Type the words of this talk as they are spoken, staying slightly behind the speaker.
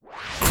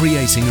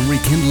creating and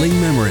rekindling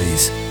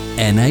memories.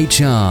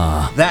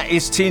 NHR. That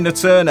is Tina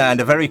Turner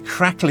and a very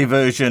crackly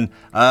version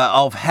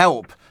of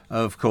Help,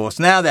 of course.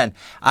 Now then,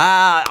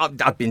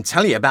 I've been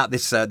telling you about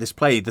this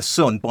play, The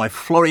Son, by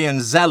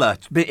Florian Zeller.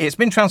 It's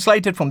been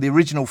translated from the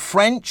original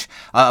French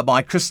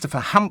by Christopher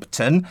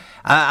Hampton,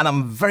 and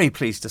I'm very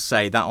pleased to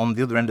say that on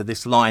the other end of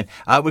this line,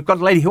 we've got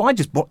a lady who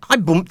I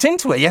bumped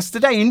into her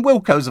yesterday in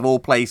Wilko's of all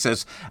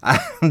places,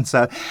 and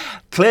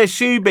Clare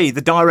Chouby,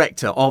 the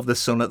director of The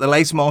Son at the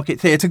Lace Market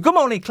Theatre. Good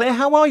morning, Clare.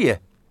 How are you?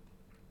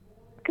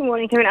 Good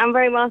morning, Kevin. I'm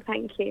very well,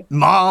 thank you.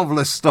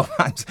 Marvellous stuff.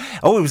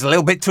 Oh, it was a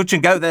little bit touch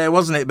and go there,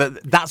 wasn't it?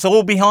 But that's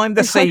all behind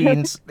the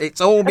scenes. It's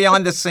all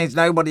behind the scenes.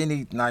 Nobody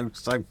needs to know.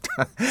 So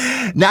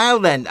now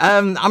then,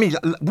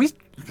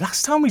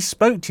 last time we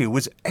spoke to you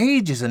was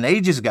ages and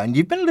ages ago, and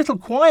you've been a little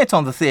quiet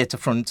on the theatre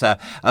front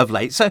of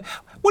late. So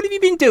what have you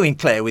been doing,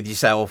 Clare, with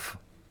yourself?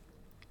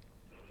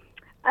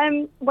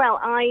 Well,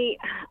 I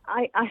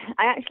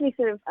actually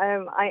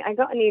I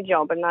got a new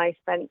job and I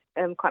spent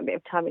quite a bit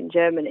of time in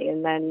Germany,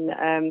 and then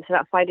so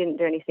that's why I didn't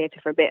do any theatre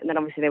for a bit, and then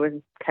obviously there was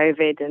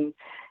COVID and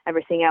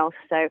everything else.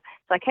 So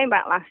I came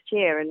back last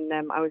year, and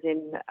I was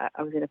in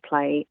a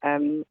play. I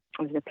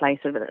was in a play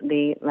sort of at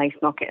the Lace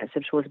Market sort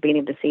of towards the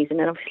beginning of the season,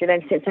 and obviously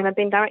then since then I've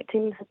been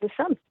directing The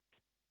Son.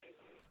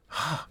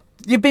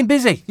 You've been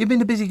busy. You've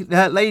been a busy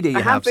lady.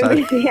 I have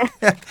been busy,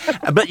 yeah.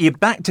 But you're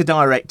back to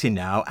directing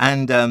now,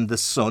 and The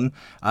Son.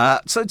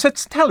 So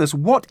tell us,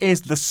 what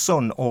is The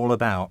Son all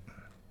about?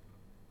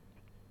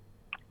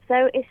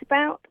 So it's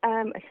about a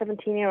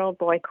 17-year-old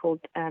boy called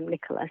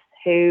Nicholas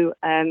who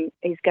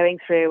is going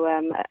through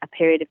a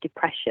period of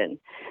depression,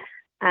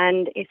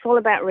 and it's all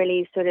about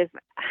really sort of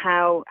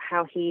how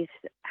he's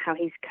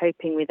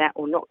coping with that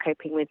or not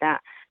coping with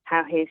that.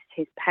 How his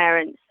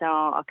parents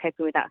are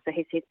coping with that. So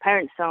his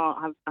parents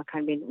are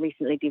kind of been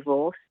recently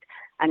divorced,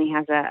 and he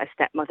has a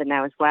stepmother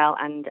now as well,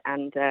 and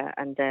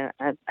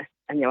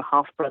a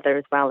half brother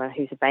as well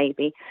who's a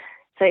baby.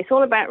 So it's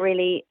all about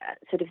really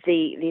sort of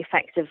the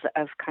effects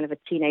of kind of a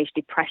teenage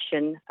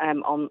depression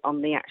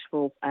on the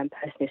actual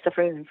person who's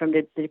suffering from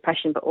the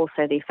depression, but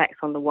also the effects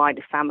on the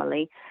wider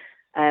family,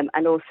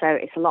 and also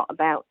it's a lot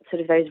about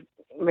sort of those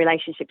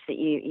relationships that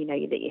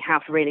you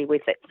have really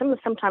with it.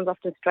 Sometimes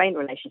often strained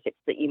relationships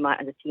that you might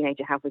as a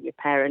teenager have with your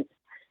parents,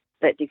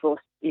 that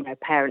divorced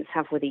parents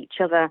have with each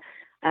other,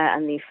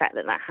 and the effect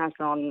that has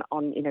on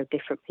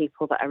different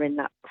people that are in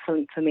that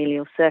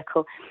familial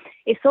circle.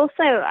 It's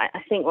also,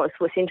 I think, what's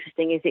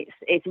interesting is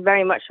it's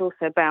very much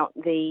also about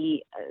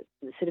the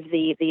sort of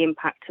the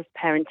impact of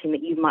parenting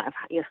that you might have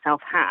yourself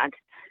had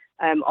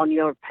on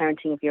your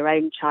parenting of your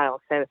own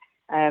child. So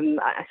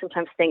I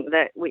sometimes think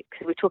that we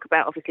talk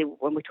about, obviously,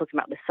 when we're talking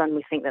about The Son,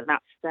 we think that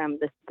that's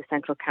the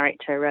central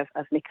character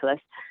of Nicholas,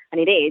 and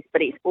it is,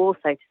 but it's also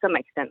to some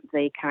extent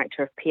the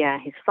character of Pierre,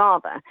 his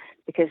father,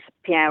 because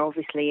Pierre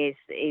obviously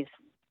is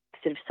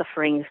sort of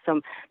suffering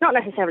some, not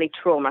necessarily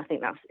trauma. I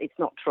think it's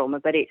not trauma,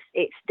 but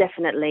it's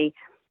definitely,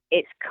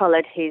 it's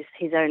coloured his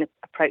own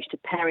approach to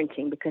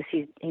parenting, because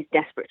he's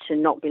desperate to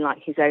not be like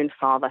his own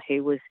father,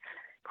 who was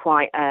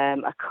quite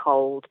a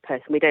cold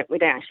person. We don't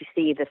actually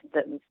see the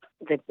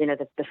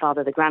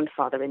father, the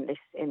grandfather in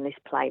this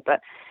play,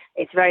 but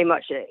it's very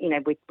much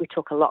we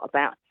talk a lot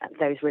about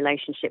those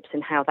relationships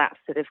and how that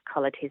sort of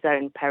coloured his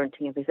own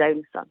parenting of his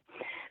own son.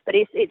 But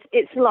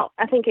it's a lot.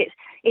 I think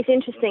it's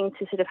interesting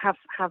to sort of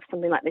have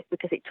something like this,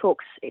 because it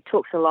talks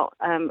a lot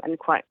and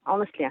quite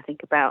honestly, I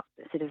think, about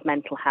sort of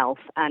mental health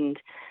and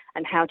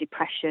how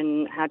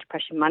depression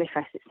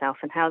manifests itself,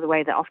 and how the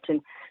way that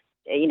often,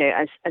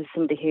 as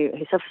somebody who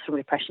suffers from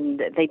depression,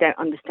 they don't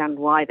understand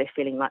why they're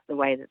feeling like the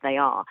way that they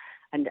are,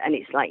 and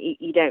it's like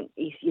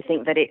you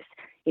think that it's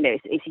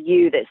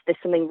there's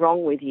something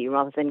wrong with you,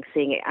 rather than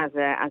seeing it as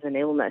an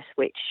illness,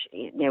 which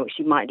which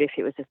you might do if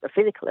it was a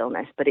physical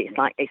illness, but it's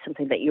like it's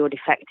something that you're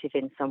defective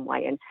in some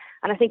way, and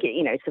I think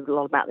it's a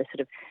lot about the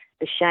sort of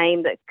the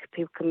shame that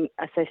people can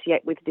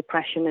associate with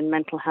depression and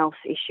mental health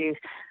issues,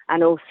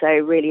 and also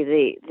really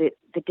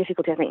the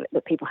difficulty I think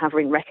that people have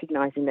in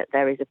recognising that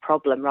there is a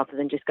problem, rather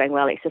than just going,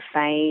 well, it's a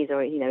phase,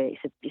 or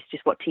it's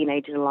just what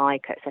teenagers are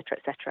like, etc.,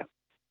 etc.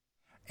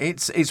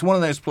 It's one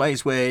of those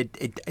plays where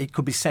it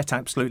could be set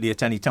absolutely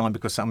at any time,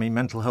 because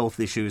mental health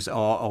issues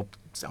are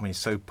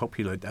so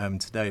popular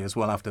today as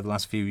well after the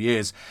last few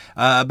years.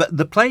 But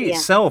the play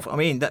itself,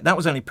 that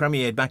was only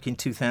premiered back in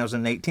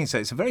 2018, so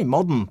it's a very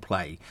modern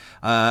play.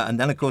 And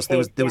then of course there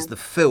was the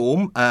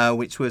film,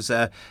 which was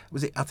it?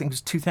 I think it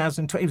was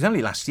 2020. It was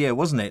only last year,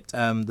 wasn't it?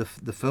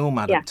 The film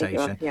adaptation,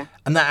 I think it was,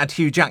 and that had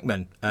Hugh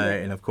Jackman,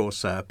 and of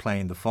course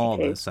playing the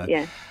father.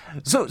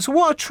 So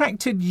what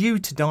attracted you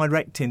to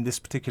directing this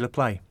particular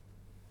play?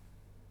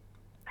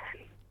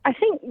 I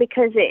think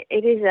because it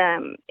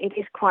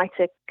is quite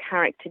a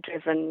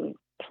character-driven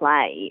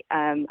play,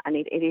 and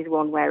it is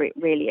one where it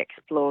really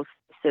explores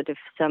sort of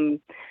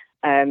some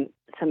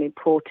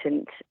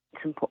important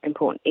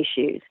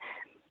issues.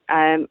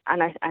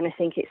 I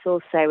think it's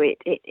also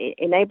it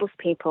enables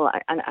people,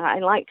 and I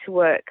like to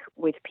work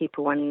with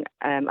people when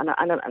and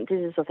this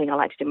is something I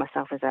like to do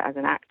myself as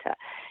an actor,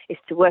 is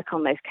to work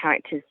on those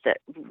characters that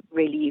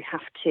really you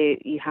have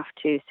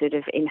to sort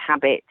of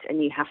inhabit,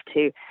 and you have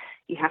to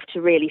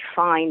really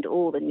find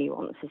all the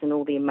nuances and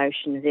all the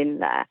emotions in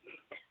there.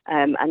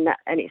 And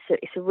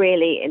it's a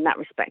really, in that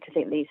respect, I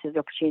think these are the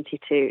opportunity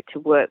to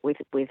work with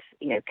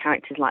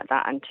characters like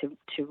that, and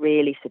to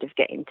really sort of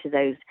get into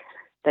those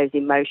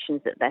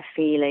emotions that they're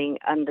feeling,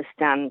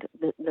 understand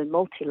the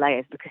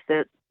multi-layers, because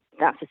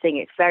that's the thing.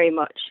 It's very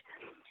much,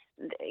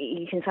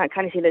 you can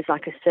kind of see there's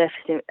like a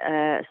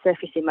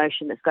surface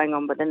emotion that's going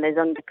on, but then there's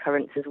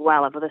undercurrents as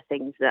well of other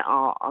things that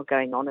are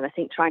going on. And I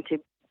think trying to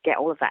get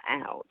all of that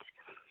out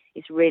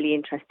is a really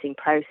interesting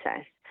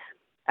process.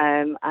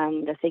 And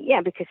I think,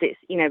 because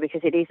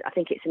it is, I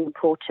think it's an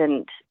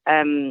important,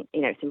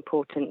 it's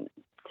important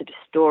sort of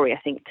story, I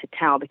think, to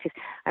tell, because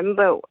I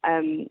remember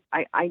I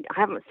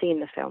haven't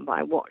seen the film, but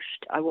I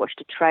watched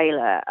a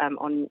trailer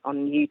on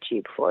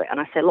YouTube for it, and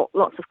I saw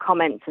lots of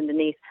comments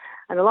underneath,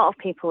 and a lot of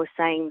people were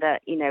saying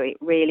that it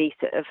really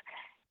sort of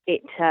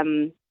it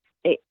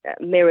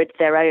mirrored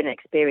their own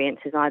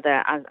experiences,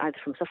 either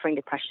from suffering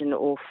depression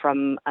or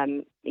from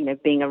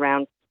being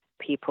around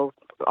people,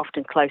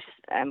 often close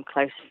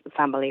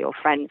family or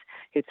friends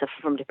who suffer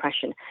from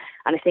depression.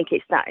 And I think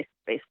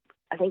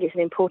I think it's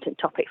an important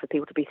topic for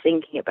people to be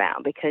thinking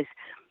about, because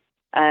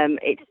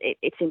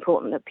it's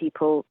important that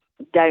people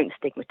don't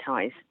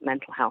stigmatise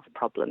mental health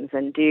problems,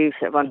 and do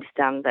sort of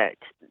understand that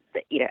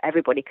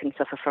everybody can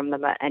suffer from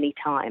them at any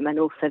time, and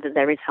also that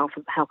there is help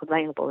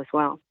available as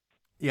well.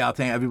 Yeah, I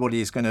think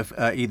everybody is going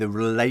to either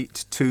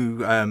relate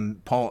to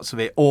parts of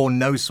it or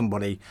know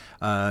somebody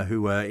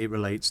who it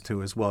relates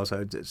to as well.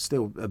 So it's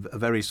still a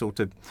very sort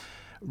of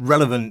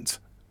relevant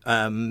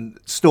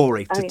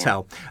story to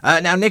tell.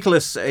 Now,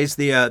 Nicholas is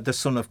the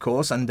son, of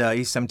course, and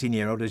he's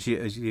 17-year-old, as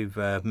you've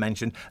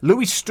mentioned.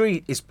 Louis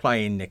Street is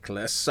playing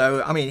Nicholas.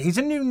 So, I mean, he's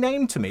a new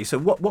name to me. So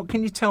what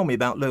can you tell me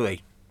about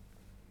Louis?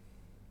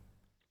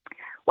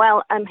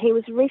 Well, he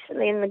was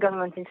recently in the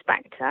Government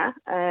Inspector,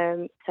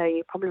 so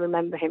you probably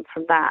remember him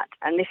from that.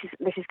 And this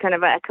is kind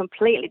of a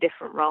completely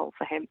different role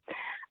for him.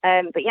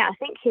 But yeah, I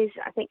think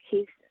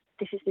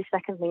this is the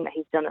second thing that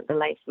he's done at the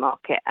Lace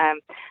Market,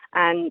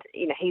 and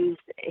he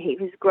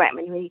was great. I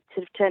mean, when he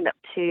sort of turned up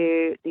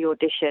to the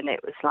audition,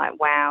 it was like,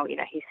 wow,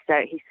 he's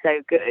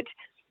so good.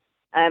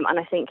 And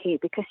I think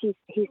because he's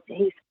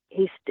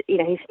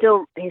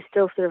still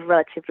sort of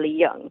relatively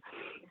young,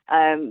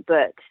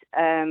 but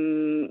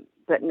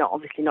not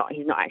obviously not.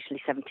 He's not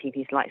actually 17.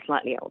 He's like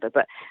slightly older.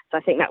 But so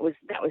I think that was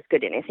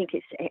good. And I think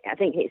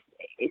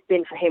it's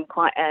been for him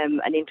quite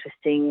an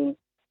interesting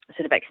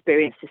sort of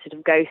experience to sort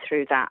of go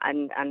through that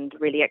and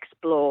really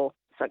explore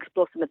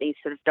some of these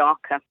sort of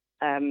darker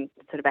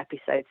sort of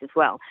episodes as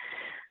well.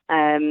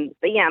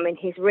 But yeah, I mean,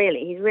 he's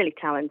really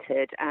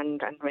talented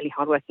and really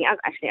hardworking.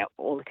 Actually,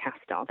 all the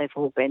cast are. They've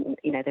all been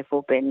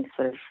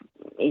sort of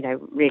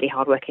really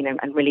hardworking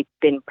and really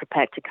been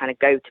prepared to kind of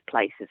go to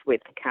places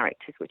with the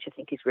characters, which I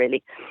think is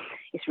really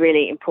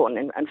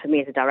important. And for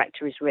me as a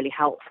director, is really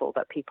helpful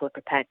that people are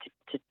prepared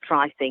to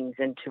try things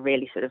and to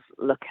really sort of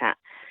look at.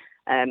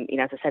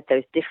 As I said,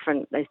 those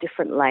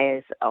different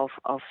layers of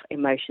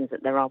emotions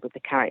that there are with the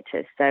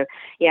characters. So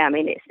yeah, I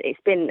mean,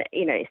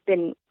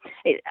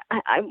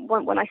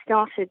 when I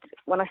started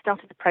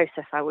the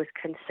process, I was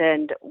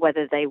concerned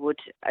whether they would,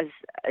 as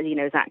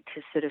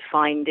actors, sort of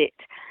find it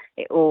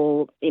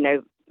all,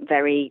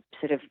 very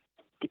sort of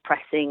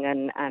depressing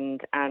and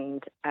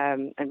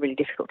really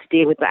difficult to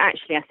deal with. But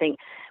actually, I think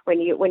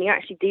when you're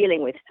actually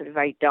dealing with sort of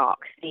very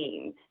dark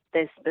themes,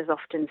 there's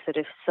often sort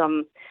of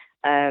some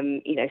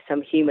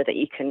humour that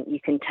you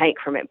can take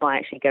from it by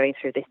actually going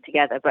through this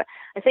together. But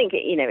I think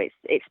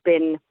it's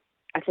been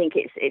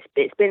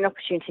an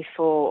opportunity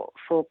for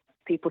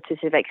people to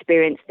sort of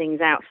experience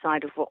things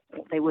outside of what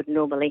they would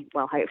normally,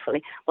 well,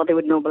 hopefully, what they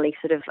would normally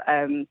sort of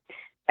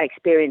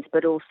experience,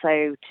 but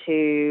also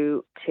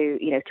to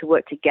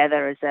work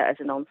together as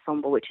an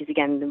ensemble, which is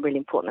again really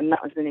important. And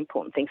that was an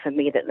important thing for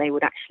me, that they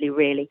would actually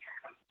really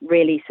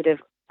sort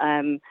of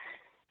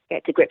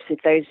get to grips with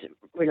those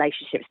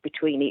relationships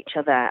between each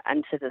other,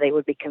 and so that they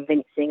would be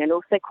convincing and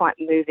also quite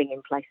moving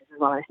in places as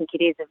well. I think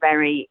it is a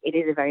very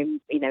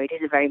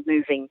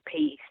moving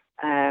piece.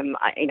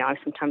 I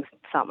sometimes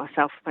felt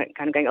myself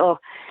kind of going, oh,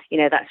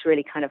 that's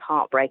really kind of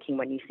heartbreaking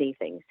when you see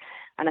things.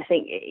 And I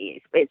think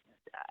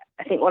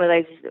I think one of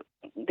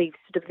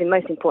the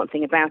most important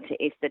thing about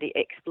it is that it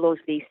explores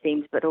these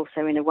themes, but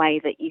also in a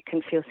way that you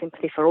can feel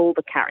sympathy for all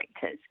the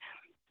characters.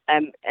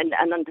 And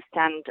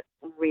understand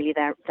really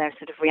their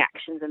sort of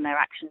reactions and their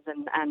actions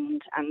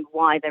and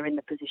why they're in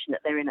the position that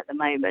they're in at the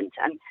moment.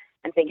 And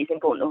I think it's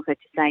important also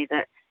to say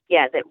that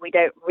we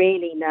don't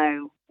really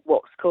know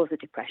what's caused the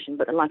depression,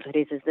 but the likelihood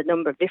is there's a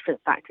number of different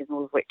factors,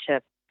 all of which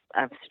are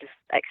sort of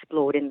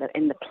explored in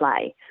the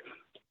play.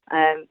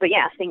 But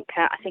yeah, I think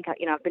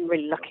I've been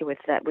really lucky with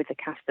the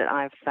cast that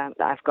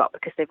I've got,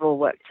 because they've all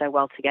worked so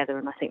well together,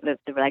 and I think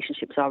the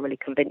relationships are really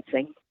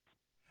convincing.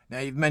 Now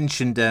you've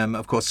mentioned,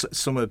 of course,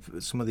 some of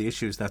the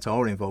issues that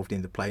are involved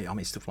in the play. I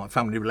mean, stuff like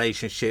family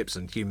relationships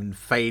and human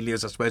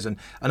failures, I suppose, and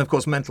of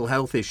course mental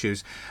health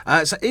issues.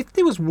 So, if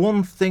there was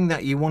one thing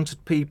that you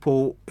wanted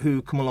people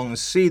who come along and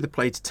see the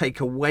play to take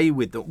away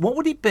with them, what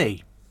would it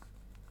be?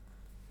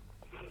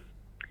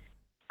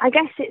 I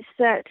guess it's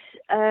that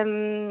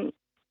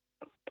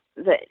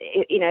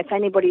if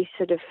anybody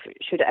sort of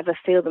should ever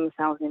feel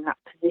themselves in that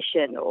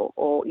position,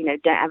 or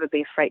don't ever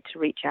be afraid to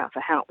reach out for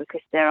help, because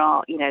there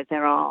are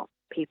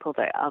people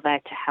that are there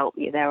to help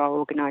you. There are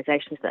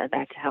organisations that are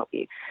there to help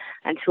you,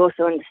 and to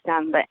also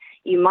understand that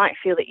you might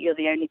feel that you're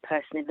the only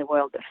person in the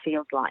world that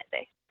feels like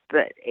this,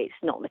 but it's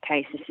not the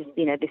case. This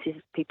is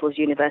people's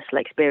universal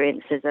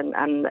experiences, and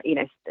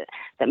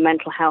that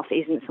mental health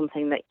isn't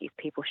something that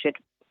people should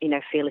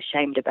feel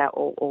ashamed about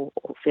or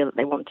feel that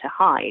they want to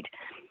hide.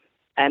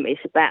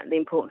 It's about, the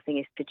important thing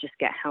is to just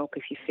get help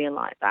if you feel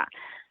like that.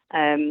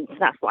 So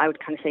that's what I would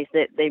kind of say is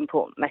the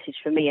important message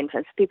for me, and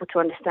for people to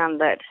understand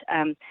that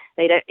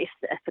they don't. If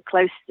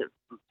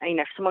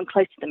someone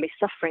close to them is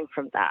suffering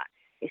from that,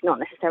 it's not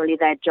necessarily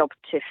their job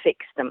to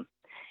fix them.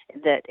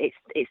 That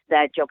it's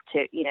their job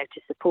to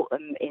support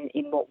them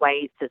in what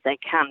ways that they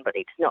can, but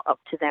it's not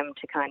up to them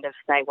to kind of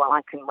say, well,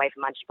 I can wave a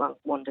magic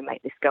wand and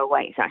make this go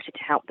away. It's actually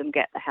to help them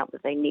get the help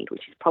that they need,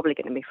 which is probably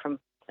going to be from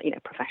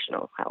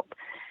professional help.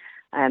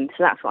 So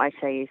that's what I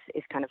say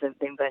is kind of the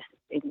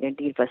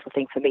universal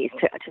thing for me, is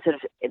to sort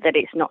of, that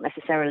it's not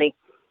necessarily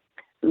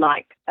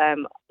like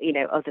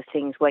other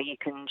things where you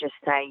can just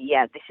say,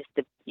 yeah,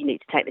 you need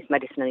to take this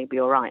medicine and you'll be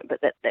all right,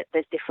 but that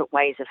there's different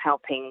ways of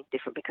helping,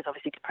 because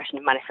obviously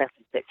depression manifests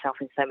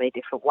itself in so many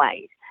different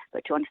ways,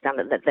 but to understand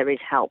that there is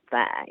help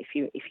there if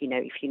you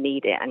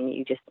need it, and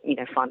you just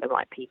find the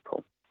right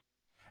people.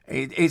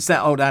 It's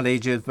that old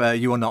adage of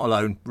you are not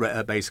alone,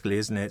 basically,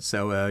 isn't it?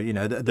 So,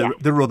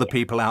 there are other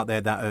people out there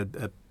that are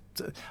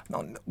I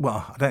don't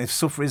know if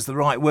suffer is the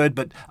right word,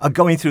 but are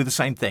going through the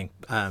same thing.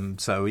 And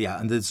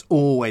there's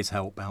always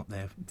help out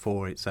there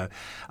for it. So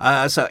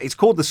it's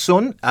called The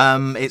Sun.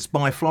 It's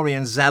by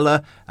Florian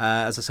Zeller,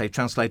 as I say,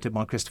 translated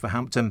by Christopher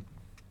Hampton.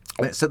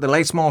 It's at the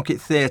Lace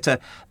Market Theatre,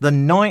 the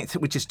 9th,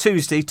 which is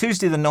Tuesday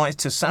the 9th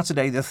to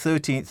Saturday the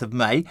 13th of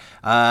May.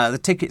 The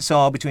tickets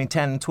are between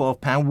 £10 and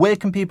 £12. Where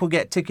can people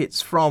get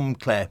tickets from,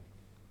 Claire?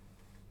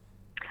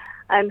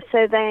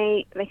 So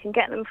they can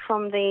get them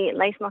from the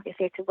Lace Market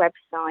Theatre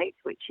website,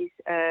 which is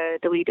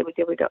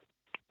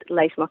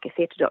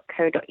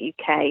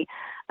www.lacemarkettheatre.co.uk,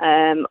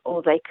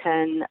 or they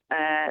can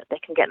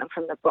get them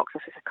from the box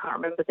office. I can't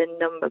remember the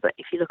number, but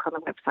if you look on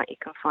the website, you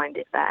can find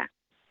it there.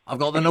 I've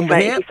got the number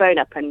here. If you phone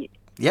up and...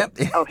 Yep.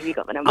 Oh, have you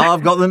got the number?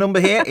 I've got the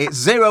number here.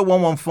 It's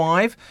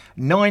 0115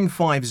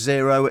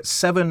 950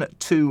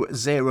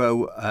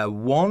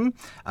 7201.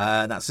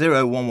 That's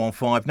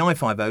 0115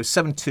 950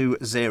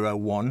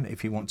 7201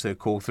 if you want to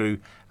call through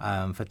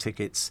for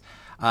tickets.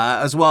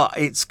 As well,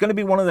 it's going to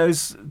be one of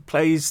those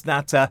plays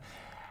that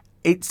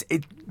it's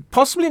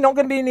possibly not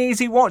going to be an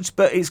easy watch,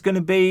 but it's going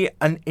to be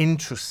an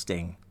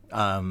interesting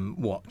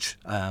watch.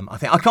 I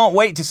think I can't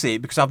wait to see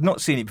it, because I've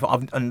not seen it before,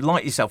 and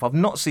like yourself, I've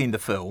not seen the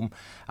film,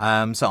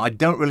 so I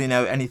don't really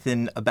know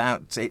anything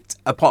about it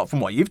apart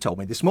from what you've told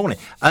me this morning,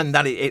 and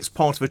that it's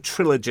part of a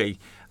trilogy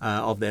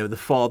of the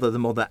father, the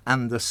mother,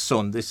 and the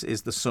son. This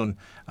is the son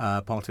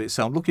part of it,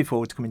 so I'm looking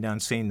forward to coming down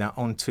and seeing that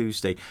on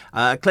Tuesday.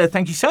 Claire,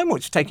 thank you so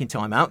much for taking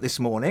time out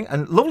this morning,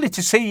 and lovely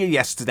to see you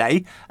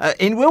yesterday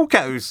in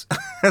Wilko's.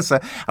 So,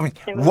 I mean,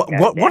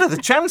 what are the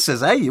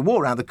chances, eh? You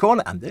walk around the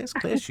corner and there's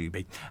Clare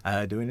Chouby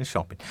doing the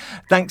shopping.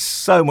 Thanks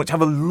so much.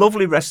 Have a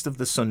lovely rest of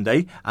the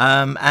Sunday,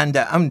 and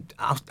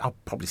I'll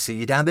probably see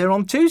you down there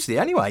on Tuesday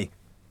anyway.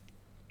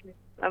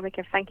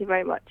 Okay, thank you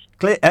very much.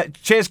 Claire,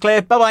 cheers,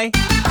 Claire. Bye-bye.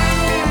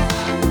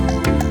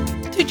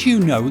 Did you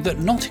know that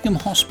Nottingham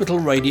Hospital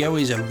Radio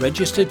is a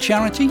registered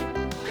charity?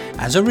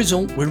 As a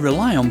result, we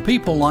rely on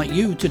people like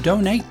you to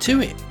donate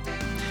to it.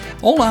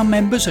 All our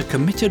members are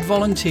committed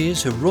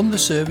volunteers who run the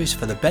service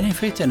for the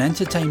benefit and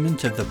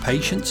entertainment of the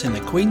patients in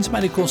the Queen's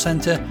Medical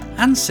Centre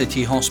and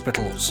city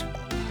hospitals.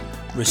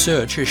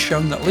 Research has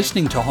shown that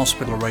listening to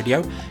hospital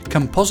radio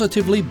can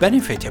positively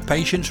benefit a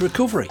patient's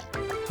recovery,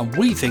 and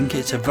we think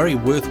it's a very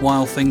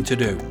worthwhile thing to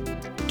do.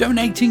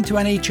 Donating to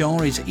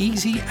NHR is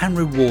easy and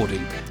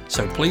rewarding,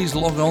 so please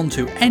log on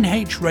to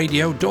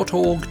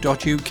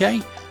nhradio.org.uk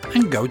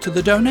and go to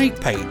the donate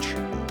page.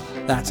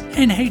 That's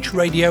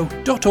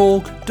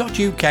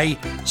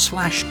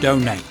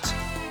nhradio.org.uk/donate.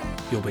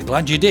 You'll be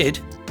glad you did,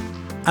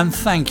 and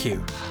thank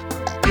you.